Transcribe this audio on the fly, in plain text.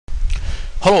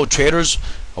Hello traders,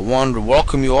 I wanted to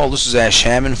welcome you all. This is Ash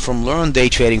Hammond from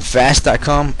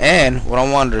LearnDayTradingFast.com, and what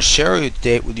I wanted to share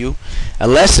today with you, a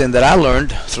lesson that I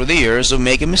learned through the years of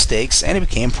making mistakes, and it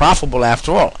became profitable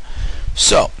after all.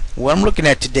 So what I'm looking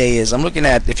at today is,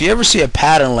 if you ever see a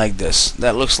pattern like this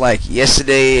that looks like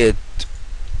yesterday,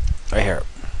 right here,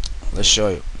 let's show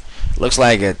you. It looks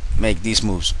like it make these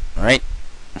moves, right?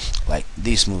 Like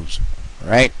these moves,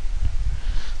 right?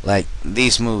 Like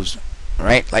these moves,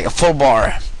 right? Like a full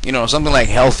bar, you know, something like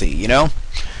healthy, you know.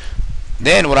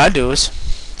 Then what I do is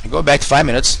I go back to 5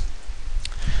 minutes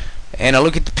and I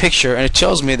look at the picture, and it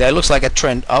tells me that it looks like a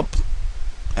trend up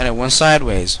and it went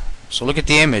sideways. So look at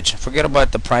the image, forget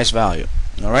about the price value.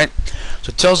 Alright, so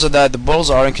it tells us that the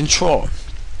bulls are in control.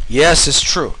 Yes, it's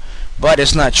true, but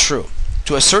it's not true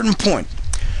to a certain point.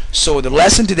 So the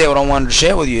lesson today, what I wanted to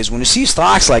share with you, is when you see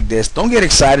stocks like this, don't get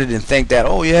excited and think that,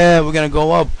 oh yeah, we're gonna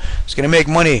go up, it's gonna make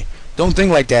money. Don't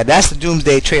think like that. That's the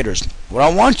doomsday traders. What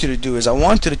I want you to do is I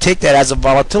want you to take that as a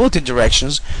volatility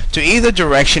directions to either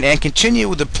direction and continue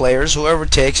with the players, whoever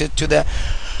takes it to the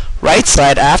right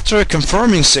side after a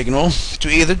confirming signal to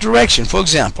either direction. For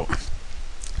example,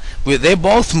 they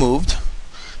both moved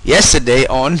yesterday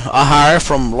on a higher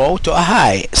from low to a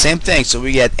high. Same thing. So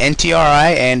we get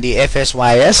NTRI and the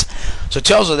FSYS. So it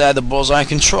tells us that the bulls are in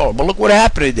control. But look what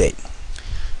happened today.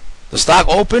 The stock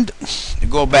opened. You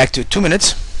go back to 2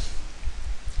 minutes.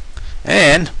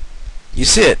 And you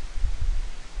see it.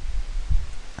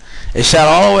 It shot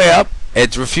all the way up.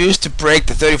 It refused to break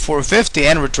the 34.50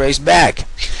 and retraced back.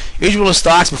 Usually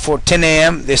stocks before 10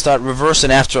 a.m. they start reversing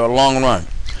after a long run.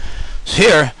 So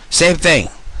here, same thing.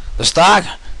 The stock,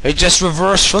 it just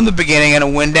reversed from the beginning and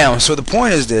it went down. So the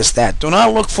point is this, that do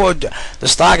not look for the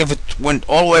stock if it went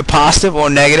all the way positive or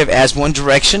negative as one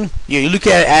direction. You look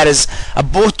at it as a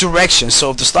both directions.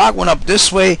 So if the stock went up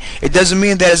this way, it doesn't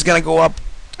mean that it's going to go up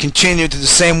continue to the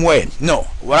same way. No,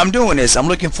 what I'm doing is I'm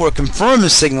looking for a confirming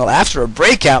signal after a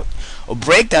breakout or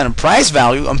breakdown in price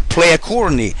value and play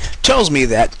accordingly. Tells me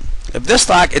that if this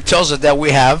stock, it tells us that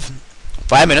we have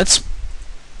 5 minutes.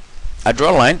 I draw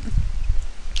a line.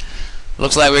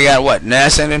 Looks like we got what?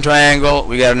 Ascending triangle.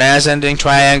 We got an ascending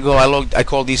triangle. I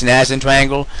call these an ascending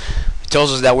triangle.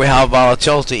 Tells us that we have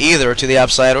volatility either to the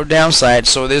upside or downside,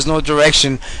 so there's no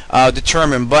direction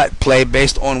determined, but play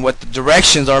based on what the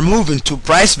directions are moving to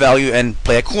price value and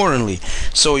play accordingly.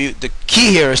 So the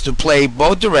key here is to play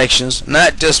both directions,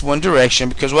 not just one direction,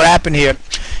 because what happened here,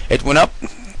 it went up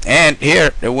and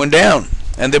here it went down,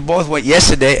 and they both went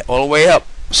yesterday all the way up.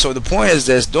 So the point is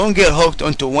this, don't get hooked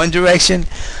onto one direction.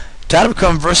 Try to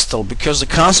become versatile, because the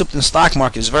concept in the stock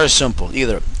market is very simple,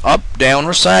 either up, down,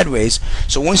 or sideways.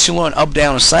 So once you learn up,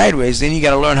 down, or sideways, then you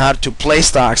got to learn how to play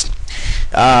stocks.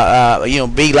 You know,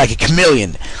 be like a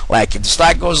chameleon. Like if the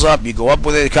stock goes up, you go up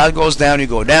with it. If the stock goes down, you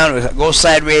go down. If it goes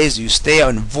sideways, you stay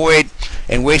on void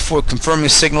and wait for a confirming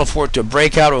signal for it to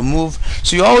break out or move.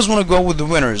 So you always want to go with the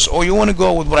winners, or you want to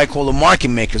go with what I call the market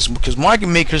makers, because market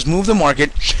makers move the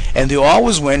market and they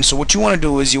always win. So what you want to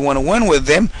do is you want to win with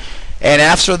them. And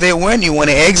after they win, you want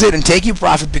to exit and take your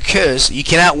profit, because you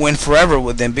cannot win forever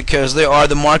with them, because they are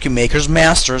the market makers,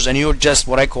 masters, and you're just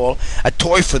what I call a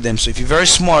toy for them. So if you're very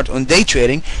smart on day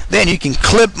trading, then you can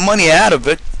clip money out of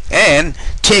it and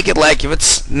take it like if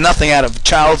it's nothing out of a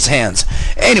child's hands.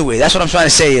 Anyway, that's what I'm trying to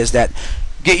say, is that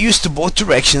get used to both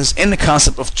directions in the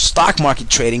concept of stock market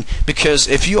trading, because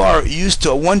if you are used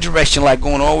to one direction, like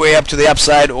going all the way up to the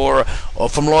upside or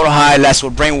from low to high, that's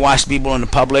what brainwashed people in the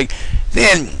public,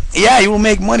 then yeah, you will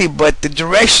make money, but the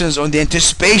directions on the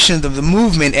anticipation of the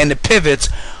movement and the pivots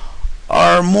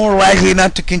are more likely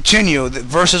not to continue,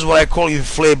 versus what I call, you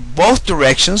play both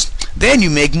directions, then you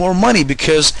make more money,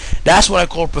 because that's what I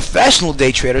call professional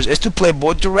day traders, is to play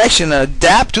both directions and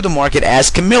adapt to the market as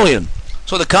chameleon.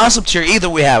 So the concept here, either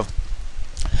we have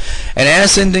an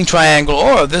ascending triangle,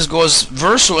 or this goes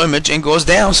versatile image and goes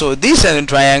down. So a descending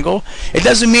triangle, it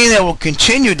doesn't mean that it will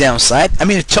continue downside. I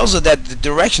mean, it tells us that the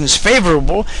direction is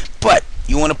favorable, but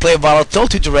you want to play a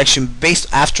volatility direction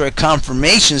based after a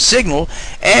confirmation signal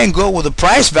and go with a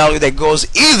price value that goes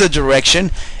either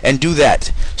direction and do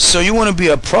that. So you want to be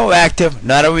a proactive,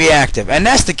 not a reactive, and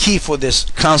that's the key for this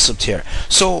concept here.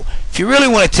 So if you really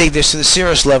want to take this to the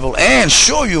serious level and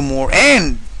show you more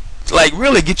and like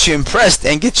really get you impressed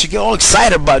and get all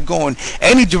excited about going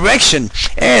any direction,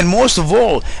 and most of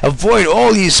all avoid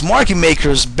all these market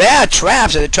makers bad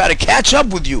traps that try to catch up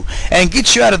with you and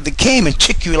get you out of the game and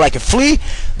kick you like a flea,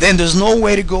 then there's no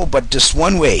way to go but just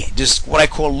one way, just what I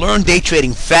call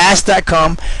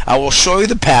LearnDayTradingFast.com. I will show you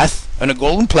the path on a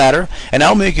golden platter, and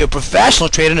I'll make you a professional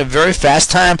trader in a very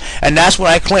fast time, and that's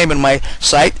what I claim in my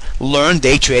site, Learn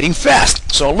Day Trading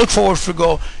Fast. So look forward for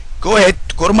go ahead,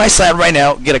 go to my site right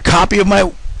now, get a copy of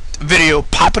my video,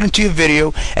 pop it into your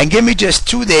video, and give me just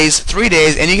 2 days, 3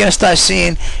 days, and you're gonna start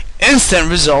seeing instant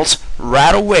results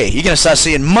right away. You're gonna start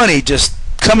seeing money just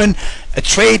coming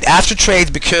trade after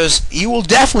trade, because you will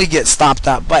definitely get stopped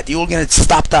out, but you will get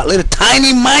stopped out little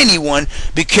tiny miny one,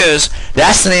 because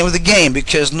that's the name of the game,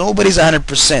 because nobody's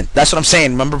 100%. That's what I'm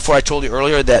saying. Remember before I told you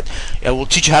earlier that we'll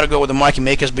teach you how to go with the market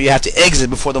makers, but you have to exit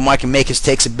before the market makers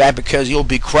takes it back, because you'll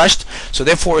be crushed. So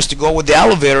therefore it's to go with the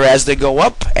elevator as they go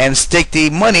up and stake the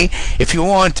money if you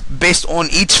want based on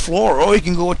each floor, or you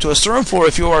can go to a certain floor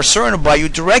if you are certain about your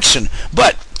direction.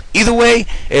 But either way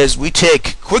is we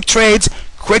take quick trades,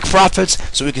 quick profits,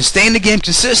 so we can stay in the game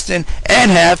consistent and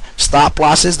have stop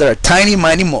losses that are tiny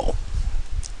miny mo.